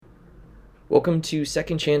Welcome to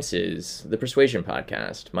Second Chances, the Persuasion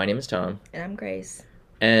Podcast. My name is Tom, And I'm Grace.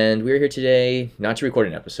 and we're here today not to record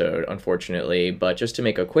an episode, unfortunately, but just to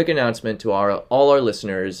make a quick announcement to all our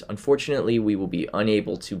listeners. Unfortunately, we will be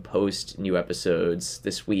unable to post new episodes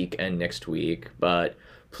this week and next week, but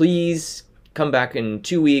please come back in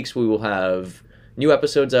 2 weeks. We will have new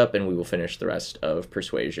episodes up, and we will finish the rest of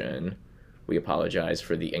Persuasion. We apologize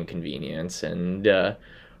for the inconvenience, and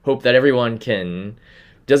hope that everyone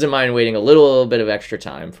doesn't mind waiting a little bit of extra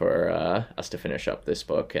time for us to finish up this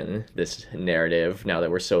book and this narrative now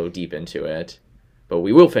that we're so deep into it. But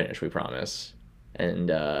we will finish, we promise. And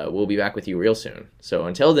we'll be back with you real soon. So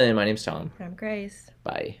until then, my name's Tom. I'm Grace.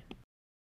 Bye.